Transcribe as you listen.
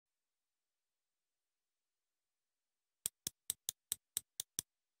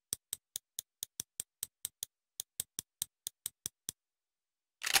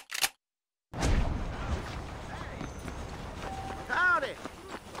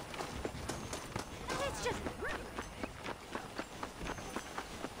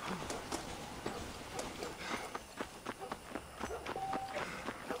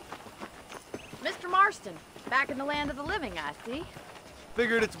Marston, back in the land of the living, I see.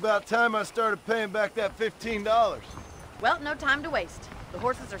 Figured it's about time I started paying back that $15. Well, no time to waste. The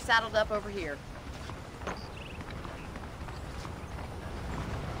horses are saddled up over here.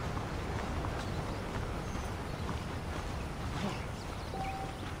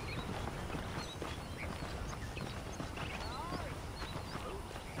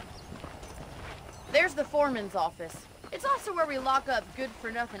 There's the foreman's office. It's also where we lock up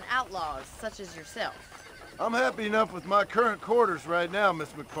good-for-nothing outlaws, such as yourself. I'm happy enough with my current quarters right now, Miss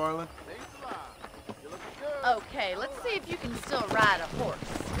McFarland. Okay, let's see if you can still ride a horse.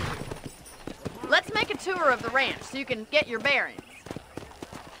 Let's make a tour of the ranch so you can get your bearings.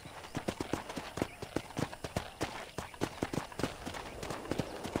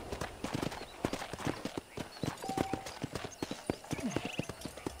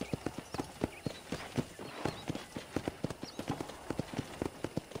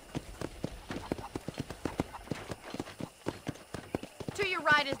 To your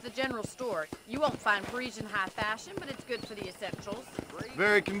right is the general store. You won't find Parisian high fashion, but it's good for the essentials.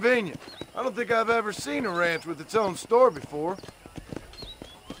 Very convenient. I don't think I've ever seen a ranch with its own store before.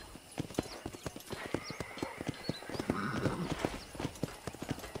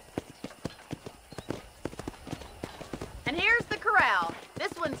 And here's the corral.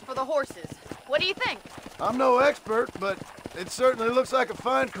 This one's for the horses. What do you think? I'm no expert, but it certainly looks like a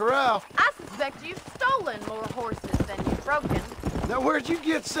fine corral. I suspect you've stolen more horses than you've broken. Now, where'd you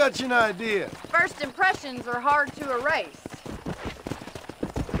get such an idea? First impressions are hard to erase.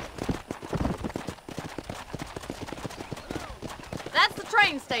 That's the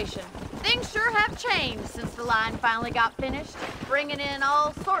train station. Things sure have changed since the line finally got finished, bringing in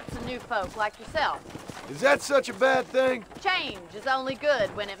all sorts of new folk like yourself. Is that such a bad thing? Change is only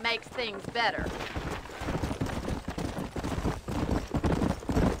good when it makes things better.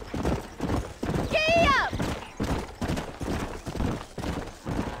 Gee up!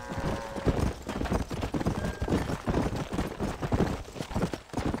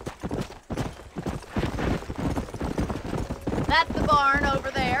 That's the barn over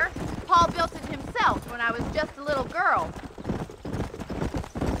there. Paul built it himself when I was just a little girl.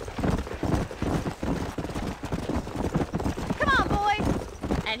 Come on, boys.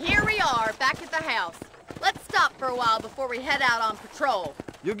 And here we are, back at the house. Let's stop for a while before we head out on patrol.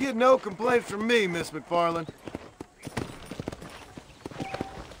 You'll get no complaints from me, Miss McFarland.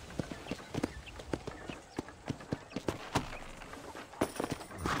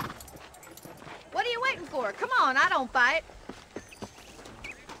 What are you waiting for? Come on, I don't bite.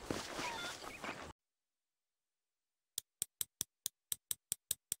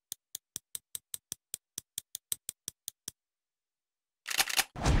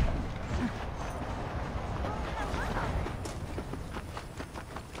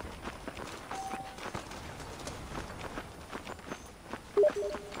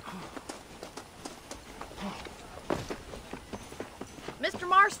 Mr.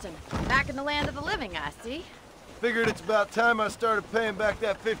 Marston, back in the land of the living, I see. Figured it's about time I started paying back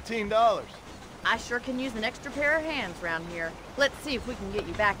that $15. I sure can use an extra pair of hands around here. Let's see if we can get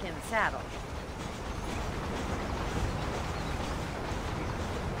you back in the saddle.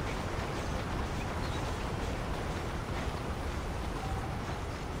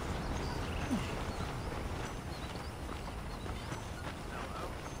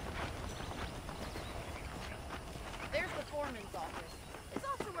 There's the foreman's office. It's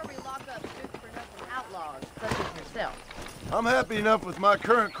also where we lock up good-for-nothing outlaws, such as yourself. I'm happy enough with my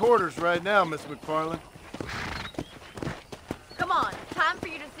current quarters right now, Miss McFarland. Come on, time for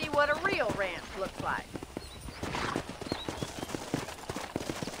you to see what a real ranch looks like.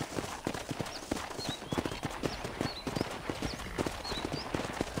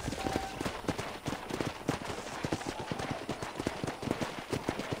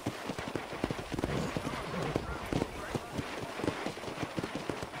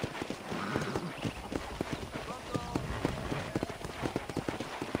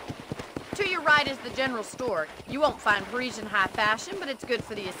 To your right is the general store. You won't find Parisian high fashion, but it's good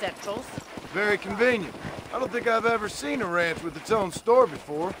for the essentials. Very convenient. I don't think I've ever seen a ranch with its own store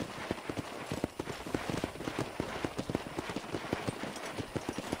before.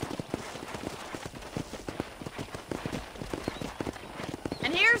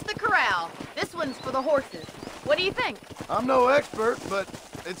 And here's the corral. This one's for the horses. What do you think? I'm no expert, but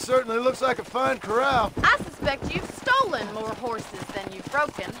it certainly looks like a fine corral. I suspect you've stolen more horses than you've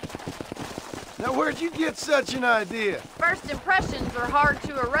broken. Now, where'd you get such an idea? First impressions are hard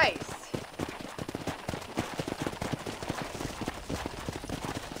to erase.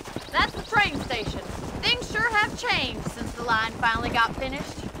 That's the train station. Things sure have changed since the line finally got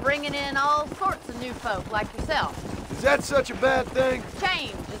finished, bringing in all sorts of new folk like yourself. Is that such a bad thing?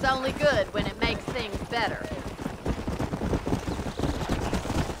 Change is only good when it makes things better.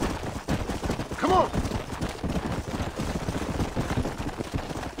 Come on!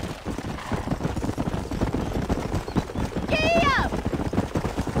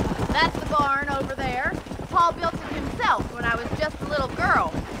 That's the barn over there. Paul built it himself when I was just a little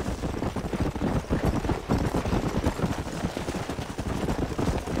girl.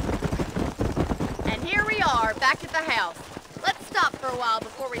 And here we are, back at the house. Let's stop for a while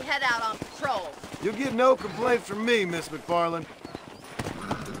before we head out on patrol. You'll get no complaints from me, Miss McFarland.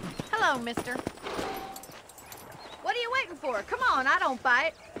 Hello, mister. What are you waiting for? Come on, I don't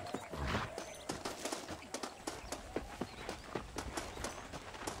bite.